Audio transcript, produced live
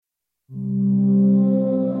Don't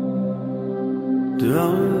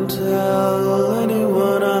tell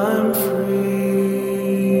anyone I'm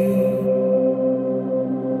free.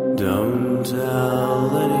 Don't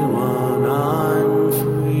tell anyone I'm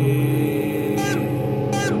free.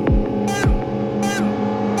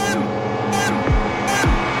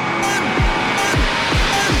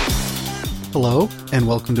 Hello, and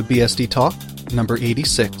welcome to BSD Talk number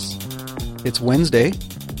 86. It's Wednesday,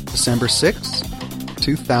 December 6th,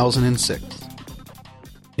 2006.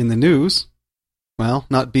 In the news, well,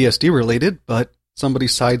 not BSD related, but somebody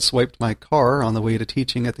sideswiped my car on the way to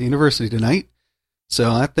teaching at the university tonight,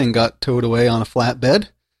 so that thing got towed away on a flatbed.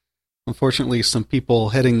 Unfortunately, some people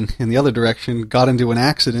heading in the other direction got into an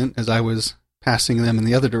accident as I was passing them in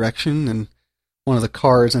the other direction, and one of the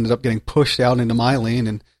cars ended up getting pushed out into my lane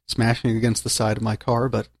and smashing against the side of my car,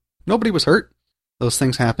 but nobody was hurt. Those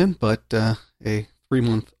things happen, but a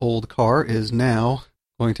 3-month-old car is now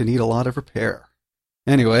going to need a lot of repair.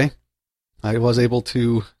 Anyway, I was able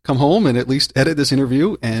to come home and at least edit this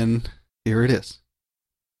interview, and here it is.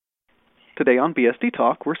 Today on BSD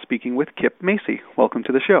Talk, we're speaking with Kip Macy. Welcome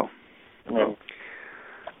to the show. Hello.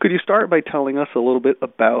 Could you start by telling us a little bit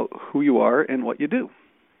about who you are and what you do?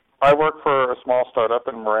 I work for a small startup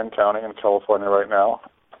in Marin County in California right now.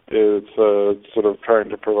 It's sort of trying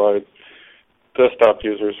to provide desktop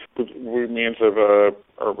users with means of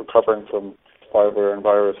recovering from spyware and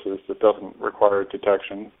viruses that doesn't require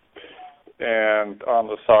detection. And on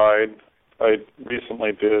the side, I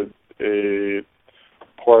recently did a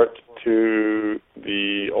port to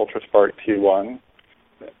the UltraSpark T1,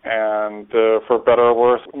 and for better or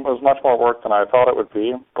worse, it was much more work than I thought it would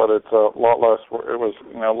be, but it's a lot less. It was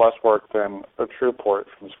less work than a true port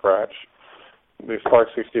from scratch. The Spark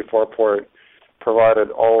 64 port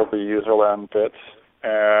provided all of the userland bits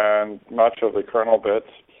and much of the kernel bits.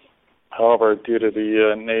 However, due to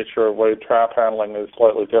the nature of way trap handling is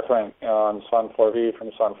slightly different on Sun 4V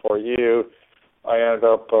from Sun 4U, I ended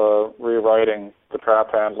up rewriting the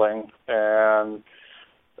trap handling, and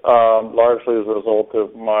largely as a result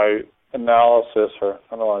of my analysis, or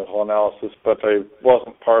analytical analysis, but I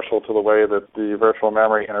wasn't partial to the way that the virtual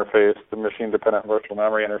memory interface, the machine-dependent virtual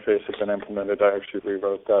memory interface had been implemented. I actually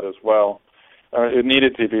rewrote that as well. It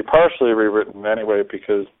needed to be partially rewritten anyway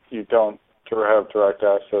because you don't have direct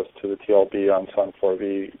access to the TLB on Sun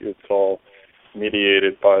 4V. It's all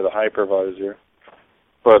mediated by the hypervisor.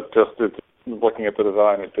 But just looking at the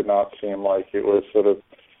design, it did not seem like it was sort of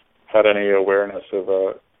had any awareness of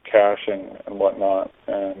caching and whatnot,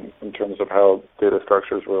 and in terms of how data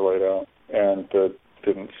structures were laid out, and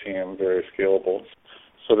didn't seem very scalable.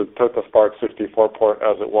 So they took the Spark 64 port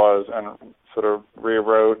as it was and sort of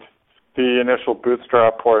rewrote the initial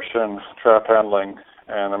bootstrap portion, trap handling,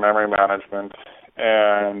 and the memory management,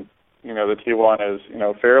 and the T1 is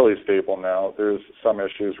fairly stable now. There's some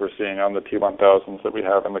issues we're seeing on the T1000s that we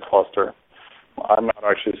have in the cluster. I'm not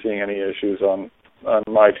actually seeing any issues on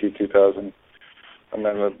my T2000. And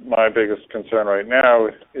then my biggest concern right now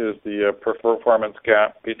is the performance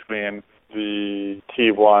gap between the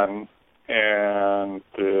T1 and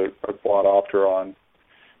the quad Opteron.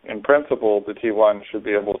 In principle, the T1 should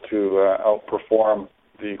be able to outperform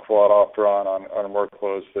the quad Opteron on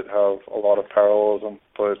workloads that have a lot of parallelism,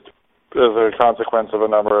 but as a consequence of a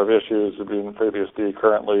number of issues, FreeBSD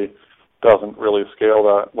currently doesn't really scale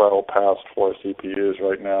that well past 4 CPUs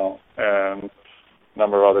right now, and a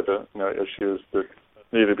number of other issues that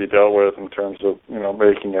need to be dealt with in terms of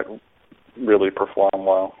making it really perform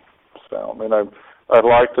well. So I'd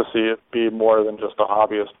like to see it be more than just a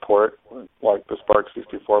hobbyist port like the Spark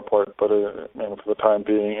 64 port, but for the time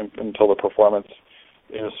being, until the performance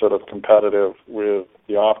is sort of competitive with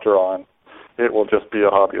the Opteron, it will just be a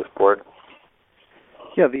hobbyist port.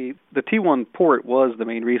 Yeah, the T1 port was the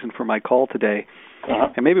main reason for my call today,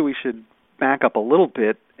 and maybe we should back up a little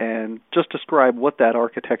bit and just describe what that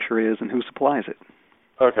architecture is and who supplies it.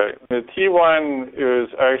 Okay, the T1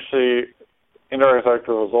 is actually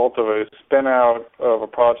indirectly a result of a spin-out of a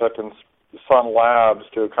project in Sun Labs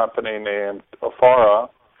to a company named Afara,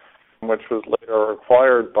 which was later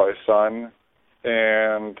acquired by Sun,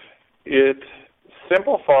 and it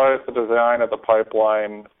simplifies the design of the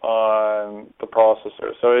pipeline on the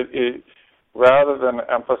processor. So it rather than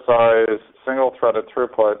emphasize single-threaded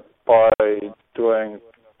throughput by doing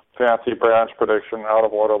fancy branch prediction,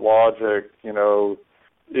 out-of-order logic,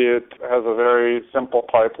 it has a very simple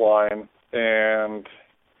pipeline, and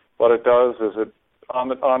what it does is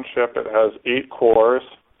on chip it has 8 cores,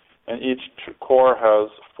 and each core has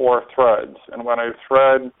 4 threads. And when a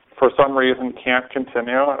thread, for some reason, can't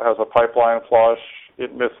continue, it has a pipeline flush,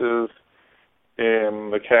 it misses in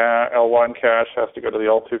the L1 cache has to go to the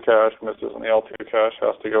L2 cache, misses in the L2 cache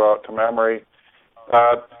has to go out to memory.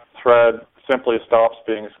 That thread simply stops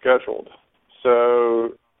being scheduled.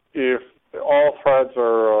 So if all threads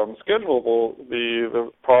are schedulable,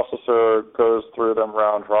 the processor goes through them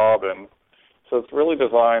round robin. So it's really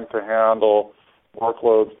designed to handle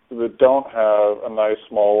workloads that don't have a nice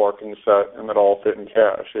small working set and that all fit in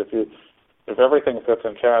cache. If everything fits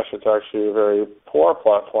in cache, it's actually a very poor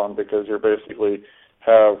platform because you basically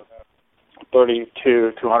have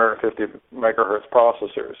 32 250 megahertz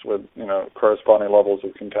processors with corresponding levels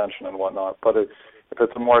of contention and whatnot. But if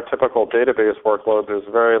it's a more typical database workload, there's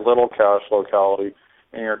very little cache locality,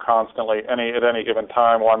 and you're constantly at any given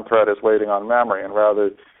time one thread is waiting on memory, and rather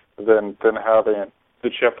than having the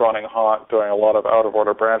chip running hot doing a lot of out of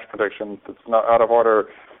order branch prediction, that's not out of order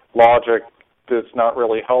logic that's not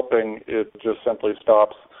really helping, it just simply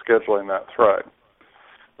stops scheduling that thread.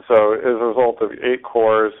 So as a result of 8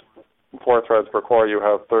 cores, 4 threads per core, you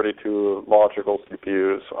have 32 logical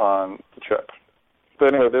CPUs on the chip.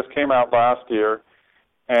 But anyway, this came out last year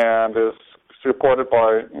and is supported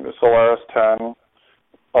by Solaris 10,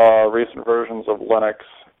 recent versions of Linux,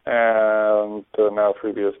 and now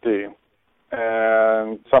FreeBSD.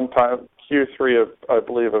 And sometime Q3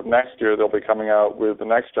 of next year, they'll be coming out with the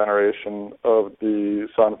next generation of the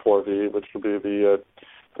Sun 4V, which will be the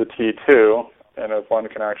T2. And if one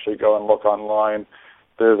can actually go and look online,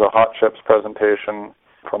 there's a Hot Chips presentation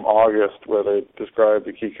from August where they describe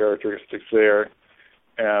the key characteristics there.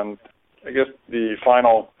 And I guess the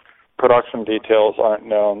final production details aren't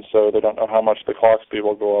known, so they don't know how much the clock speed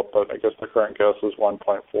will go up, but I guess the current guess is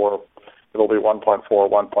 1.4. It'll be 1.4,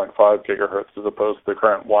 1.5 gigahertz as opposed to the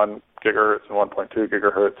current 1 gigahertz and 1.2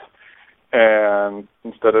 gigahertz. And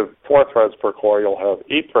instead of 4 threads per core, you'll have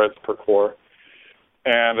 8 threads per core,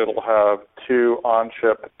 and it'll have 2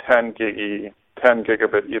 on-chip 10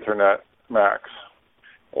 gigabit Ethernet Max,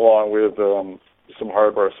 along with some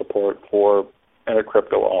hardware support for a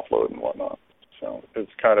crypto offload and whatnot. So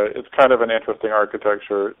it's kind of an interesting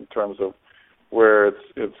architecture in terms of where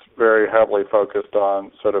it's very heavily focused on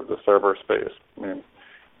sort of the server space. I mean,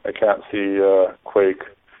 I can't see Quake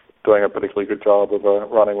doing a particularly good job of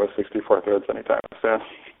running with 64 threads anytime soon.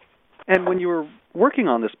 And when you were working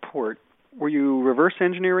on this port, were you reverse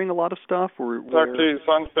engineering a lot of stuff? Actually,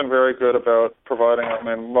 Sun's been very good about providing. I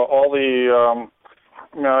mean, all the.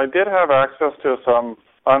 I did have access to some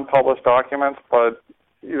unpublished documents, but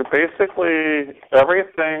basically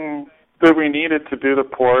everything that we needed to do the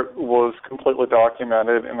port was completely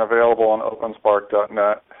documented and available on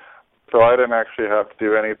OpenSpark.net. So I didn't actually have to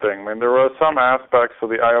do anything. I mean, there were some aspects of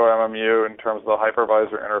the IOMMU in terms of the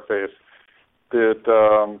hypervisor interface that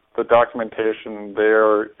the documentation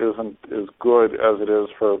there isn't as good as it is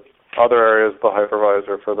for other areas of the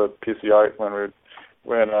hypervisor for the PCI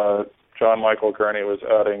when John Michael Gurney was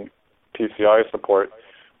adding PCI support,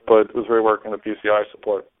 but was reworking the PCI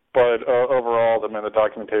support. But overall, I mean, the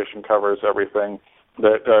documentation covers everything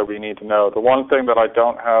that we need to know. The one thing that I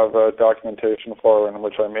don't have documentation for, and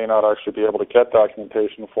which I may not actually be able to get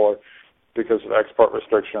documentation for because of export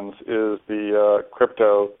restrictions, is the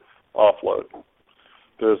crypto offload.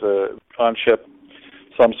 There's on-chip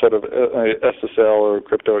some sort of SSL or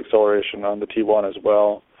crypto acceleration on the T1 as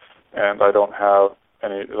well, and I don't have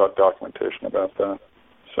any documentation about that,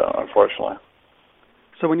 so unfortunately.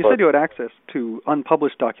 So when you said you had access to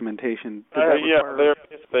unpublished documentation,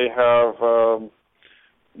 they have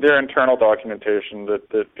their internal documentation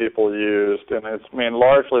that people used, and it's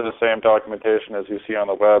largely the same documentation as you see on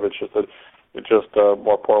the web. It's just that it's just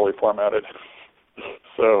more poorly formatted.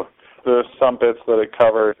 So there's some bits that it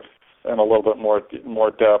covered in a little bit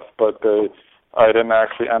more depth, but I didn't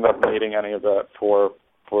actually end up needing any of that for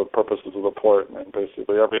purposes of the port. I mean,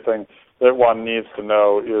 basically everything that one needs to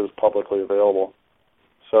know is publicly available.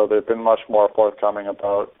 So they've been much more forthcoming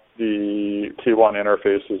about the T1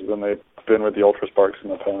 interfaces than they've been with the UltraSparks in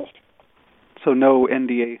the past. So no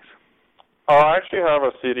NDAs? I actually have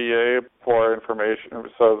a CDA for information,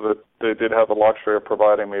 so that they did have the luxury of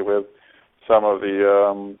providing me with some of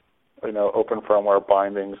the open firmware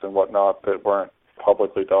bindings and whatnot that weren't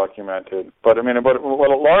publicly documented. But I mean, what it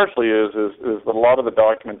largely is that a lot of the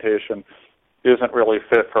documentation isn't really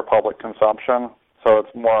fit for public consumption. So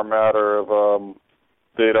it's more a matter of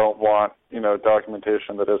they don't want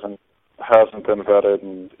documentation that hasn't been vetted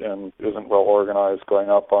and isn't well organized going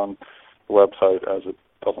up on the website, as it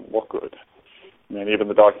doesn't look good. I mean, even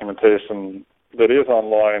the documentation that is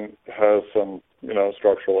online has some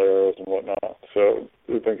structural errors and whatnot. So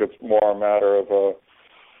I think it's more a matter of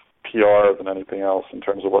PR than anything else in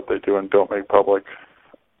terms of what they do and don't make public.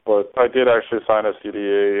 But I did actually sign a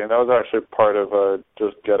CDA, and that was actually part of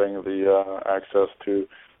just getting the access to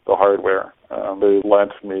the hardware. They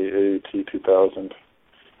lent me a T2000,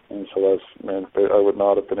 and so that's meant I would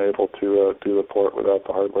not have been able to do the port without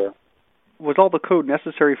the hardware. Was all the code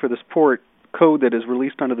necessary for this port code that is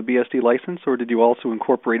released under the BSD license, or did you also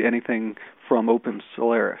incorporate anything from Open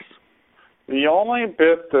Solaris? The only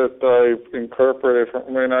bit that I incorporated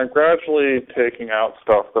I'm gradually taking out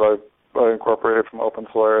stuff that I incorporated from Open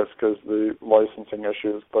Solaris because the licensing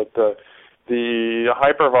issues, but the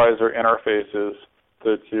hypervisor interfaces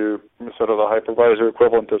that sort of the hypervisor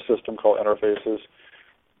equivalent of system call interfaces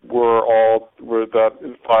were that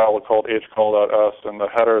file called hcall.s, and the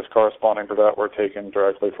headers corresponding to that were taken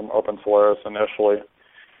directly from Open Solaris initially.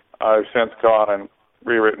 I've since gone and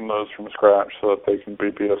rewritten those from scratch so that they can be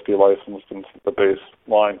BSD licensed, and the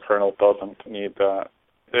baseline kernel doesn't need that.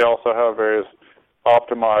 They also have various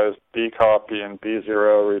optimized bcopy and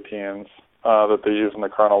b0 routines that they use in the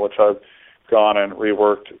kernel, which I've gone and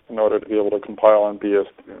reworked in order to be able to compile in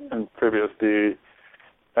FreeBSD,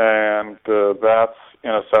 and that's in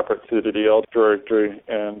a separate cddl directory,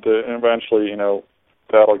 and eventually,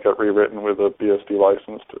 that'll get rewritten with a BSD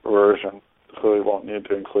licensed version, so we won't need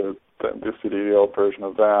to include the cddl version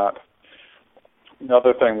of that.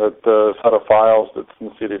 Another thing that the set of files that's in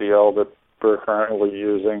cddl that we're currently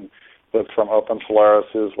using that's from Open Solaris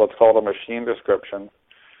is what's called a machine description.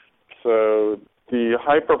 So the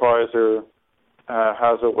hypervisor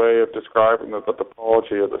has a way of describing the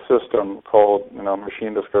topology of the system called,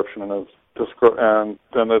 machine description, and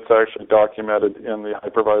then it's actually documented in the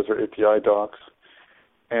hypervisor API docs.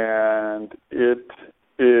 And it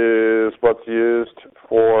is what's used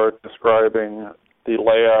for describing the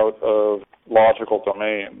layout of logical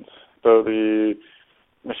domains. So the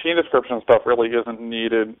machine description stuff really isn't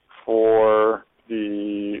needed for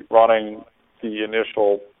running the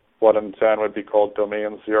initial, what in Xen would be called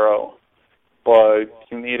domain 0. But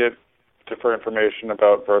you need it for information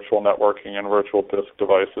about virtual networking and virtual disk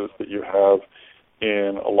devices that you have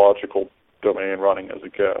in a logical domain running as a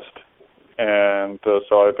guest. And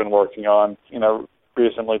so I've been working on,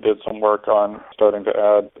 recently did some work on starting to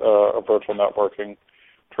add a virtual networking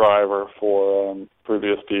driver for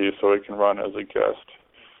FreeBSD so it can run as a guest.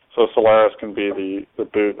 So Solaris can be the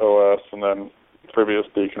boot OS, and then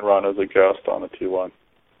FreeBSD can run as a guest on the T1.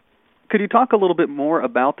 Could you talk a little bit more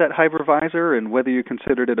about that hypervisor and whether you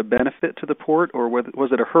considered it a benefit to the port, or was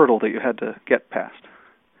it a hurdle that you had to get past?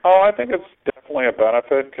 Oh, I think it's definitely a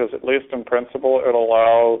benefit because, at least in principle,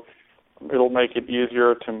 it'll make it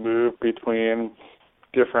easier to move between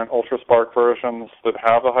different UltraSpark versions that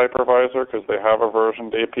have the hypervisor because they have a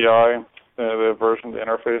versioned API, the versioned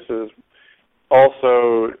interfaces.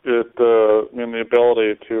 Also, the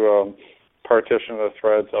ability to partition the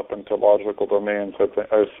threads up into logical domains,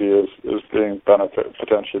 I see as being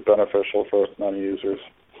potentially beneficial for many users.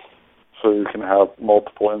 So you can have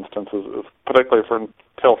multiple instances, particularly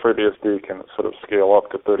until FreeBSD can sort of scale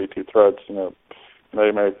up to 32 threads. It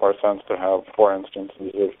may make more sense to have 4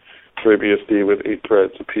 instances of FreeBSD with 8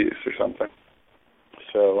 threads apiece or something.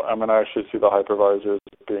 So I'm going to actually see the hypervisor as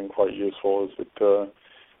being quite useful, as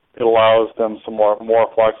it allows them some more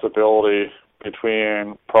flexibility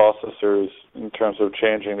between processors in terms of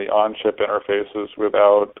changing the on-chip interfaces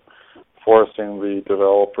without forcing the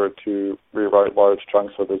developer to rewrite large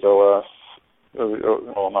chunks of his OS.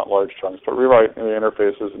 Well, not large chunks, but rewrite the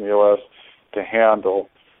interfaces in the OS to handle,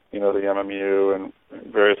 the MMU and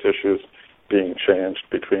various issues being changed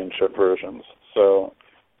between chip versions. So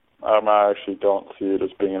I actually don't see it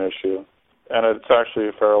as being an issue. And it's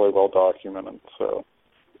actually fairly well documented. So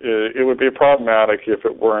it would be problematic if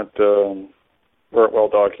it weren't well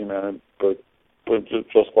documented, but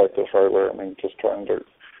just like this hardware, just trying to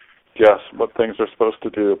guess what things are supposed to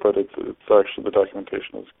do, but it's actually the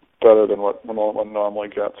documentation is better than what one normally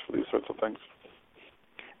gets for these sorts of things.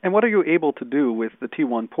 And what are you able to do with the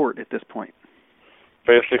T1 port at this point?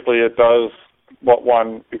 Basically, it does what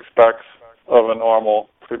one expects of a normal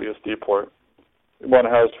FreeBSD port. One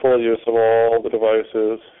has full use of all the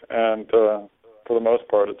devices, and for the most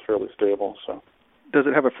part, it's fairly stable. So, does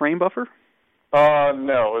it have a frame buffer?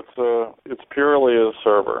 No, it's purely a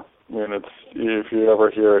server. If you ever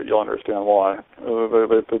hear it, you'll understand why.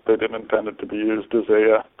 They didn't intend it to be used as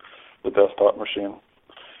a desktop machine.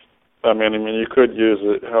 You could use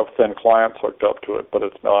it, have thin clients hooked up to it, but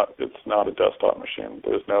it's not a desktop machine.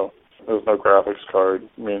 There's no graphics card.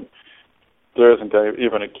 There isn't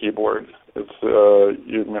even a keyboard.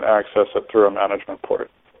 You can access it through a management port,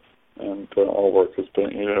 and all work has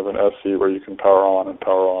been. You have an SC where you can power on and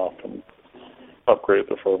power off and upgrade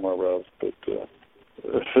the firmware revs, but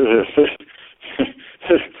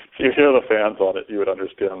if you hear the fans on it, you would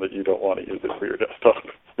understand that you don't want to use it for your desktop.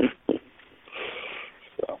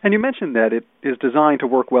 So. And you mentioned that it is designed to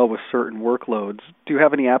work well with certain workloads. Do you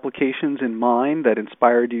have any applications in mind that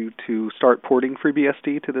inspired you to start porting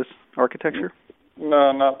FreeBSD to this architecture?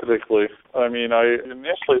 No, not particularly. I mean, I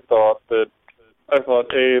initially thought there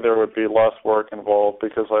would be less work involved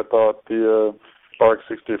because I thought the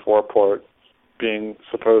ARC64 port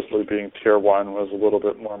supposedly being Tier 1 was a little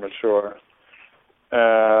bit more mature.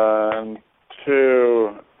 And two,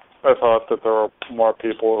 I thought that there were more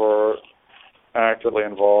people who were actively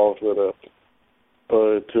involved with it.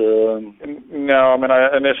 But no, I mean,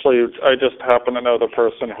 I just happened to know the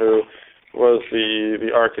person who was the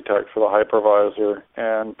architect for the hypervisor,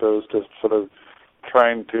 and was just sort of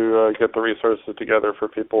trying to get the resources together for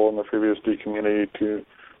people in the FreeBSD community to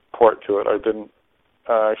port to it. I didn't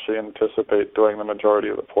actually anticipate doing the majority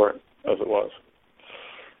of the port as it was.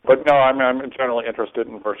 But no, I'm generally interested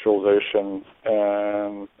in virtualization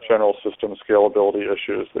and general system scalability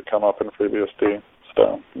issues that come up in FreeBSD.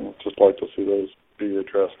 So I'd just like to see those be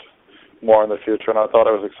addressed more in the future. And I thought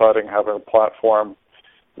it was exciting having a platform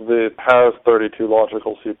that has 32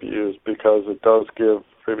 logical CPUs because it does give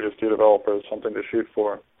FreeBSD developers something to shoot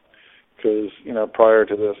for. Because, prior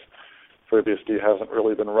to this, FreeBSD hasn't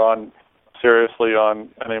really been run seriously on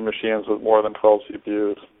any machines with more than 12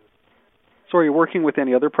 CPUs. So are you working with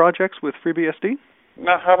any other projects with FreeBSD?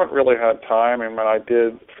 No, I haven't really had time. I mean, I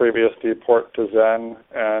did FreeBSD port to Zen,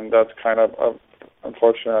 and that's kind of,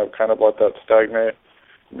 unfortunately, I've kind of let that stagnate.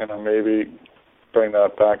 Maybe bring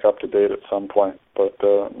that back up to date at some point. But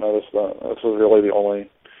no, this is really the only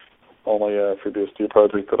FreeBSD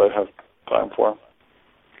project that I have time for.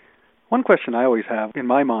 One question I always have in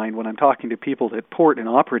my mind when I'm talking to people that port an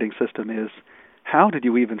operating system is, how did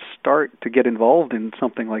you even start to get involved in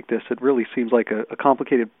something like this? It really seems like a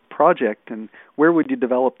complicated project, and where would you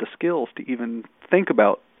develop the skills to even think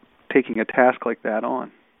about taking a task like that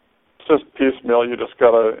on? It's just piecemeal. It's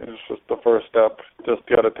just the first step. Just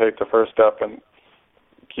got to take the first step and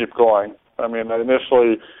keep going. I mean,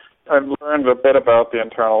 initially, I learned a bit about the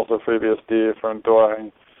internals of FreeBSD from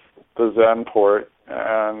doing the Zen port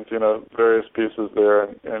and, various pieces there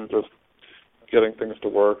and just getting things to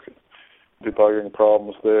work, debugging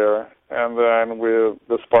problems there. And then with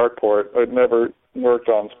the Spark port, I'd never worked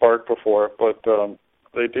on Spark before, but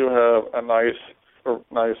they do have a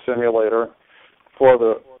nice simulator for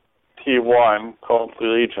the T1 called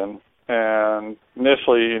Legion. And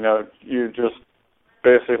initially, you just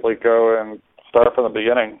basically go and start from the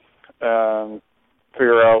beginning and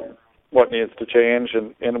figure out what needs to change.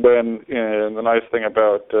 And the nice thing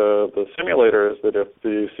about the simulator is that if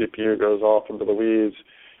the CPU goes off into the weeds,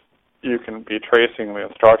 you can be tracing the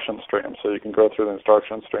instruction stream, so you can go through the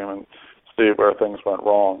instruction stream and see where things went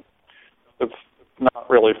wrong. It's not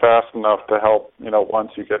really fast enough to help, once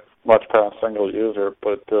you get much past single user,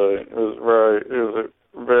 but it was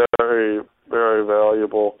very, very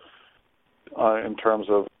valuable in terms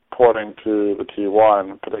of porting to the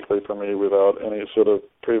T1, particularly for me without any sort of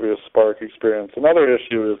previous Spark experience. Another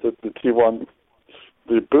issue is that the T1,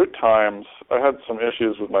 the boot times, I had some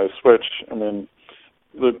issues with my switch. I mean,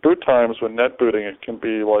 the boot times when net booting, it can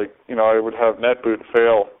be like, I would have net boot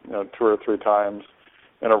fail, 2 or 3 times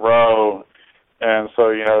in a row. And so,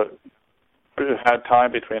 it had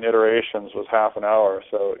time between iterations was half an hour.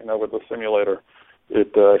 So, with the simulator, it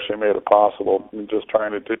actually made it possible. And just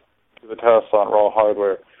trying to do the tests on raw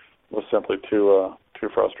hardware was simply too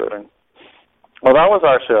frustrating. Well, that was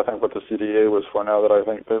actually, I think, what the CDA was for now that I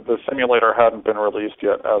think the simulator hadn't been released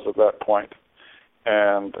yet as of that point.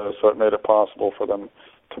 And so it made it possible for them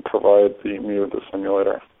to provide me with the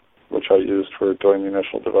simulator, which I used for doing the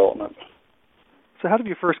initial development. So how did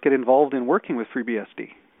you first get involved in working with FreeBSD?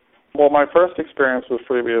 Well, my first experience with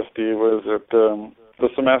FreeBSD was at the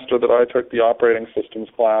semester that I took the operating systems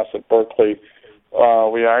class at Berkeley.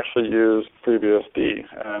 We actually used FreeBSD,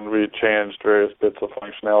 and we changed various bits of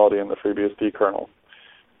functionality in the FreeBSD kernel.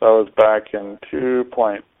 That was back in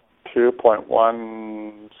 2.16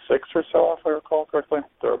 or so, if I recall correctly,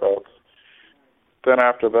 thereabouts. Then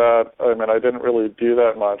after that, I didn't really do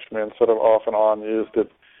that much. Sort of off and on used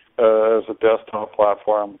it as a desktop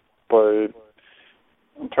platform. But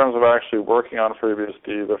in terms of actually working on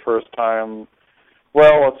FreeBSD, the first time,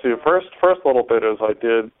 well, let's see, first little bit is I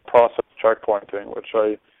did process checkpointing, which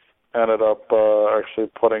I ended up actually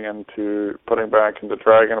putting back into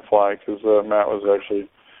Dragonfly because Matt was actually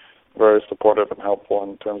very supportive and helpful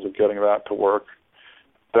in terms of getting that to work.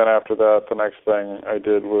 Then after that, the next thing I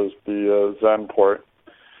did was the Zen port,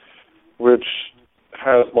 which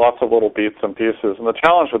has lots of little bits and pieces. And the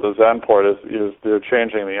challenge with the Zen port is they're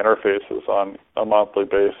changing the interfaces on a monthly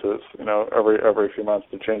basis. Every few months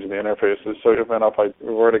they're changing the interfaces. So even if I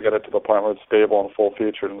were to get it to the point where it's stable and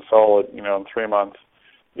full-featured and solid, in 3 months,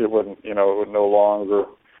 it wouldn't, it would no longer,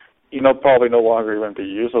 probably no longer even be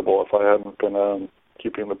usable if I hadn't been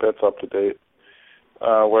keeping the bits up to date.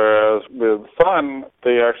 Whereas with Sun,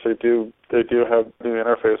 they do have new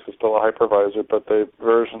interfaces, still a hypervisor, but they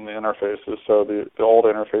version the interfaces, so the old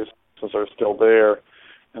interfaces are still there.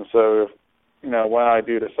 And so, when I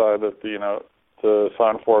do decide that the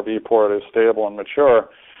Sun 4V port is stable and mature,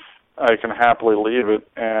 I can happily leave it.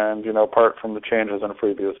 And apart from the changes in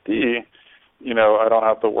FreeBSD, I don't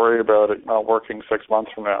have to worry about it not working 6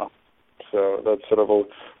 months from now. So that's sort of a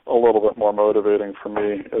little bit more motivating for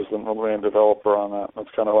me as the main developer on that.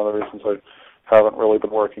 That's kind of one of the reasons I haven't really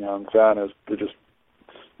been working on Zen, is there's just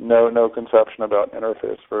no conception about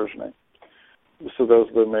interface versioning. So those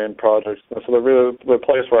are the main projects. So the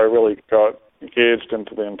place where I really got engaged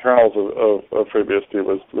into the internals of FreeBSD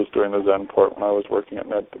was doing the Zen port when I was working at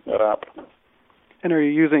NetApp. And are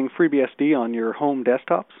you using FreeBSD on your home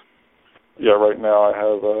desktops? Yeah, right now I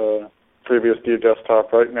have a FreeBSD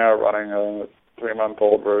desktop right now running a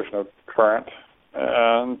 3-month-old version of Current.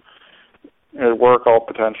 And at work I'll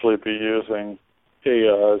potentially be using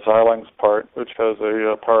a Xilinx part, which has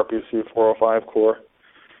a PowerPC 405 core.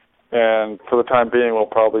 And for the time being, we'll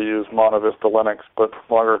probably use Monta Vista Linux, but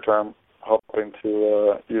longer term, hoping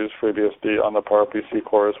to use FreeBSD on the PowerPC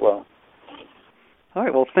core as well. All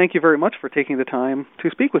right. Well, thank you very much for taking the time to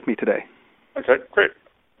speak with me today. Okay, great.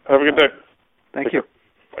 Have a good day. Thank you.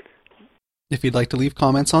 Bye. If you'd like to leave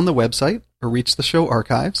comments on the website or reach the show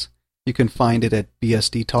archives, you can find it at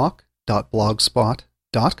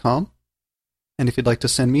bsdtalk.blogspot.com. And if you'd like to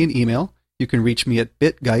send me an email, you can reach me at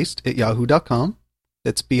bitgeist@yahoo.com.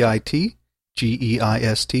 That's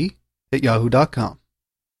bitgeist@yahoo.com.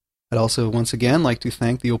 I'd also once again like to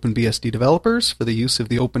thank the OpenBSD developers for the use of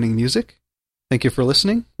the opening music. Thank you for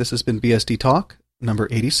listening. This has been BSD Talk number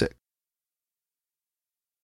 86.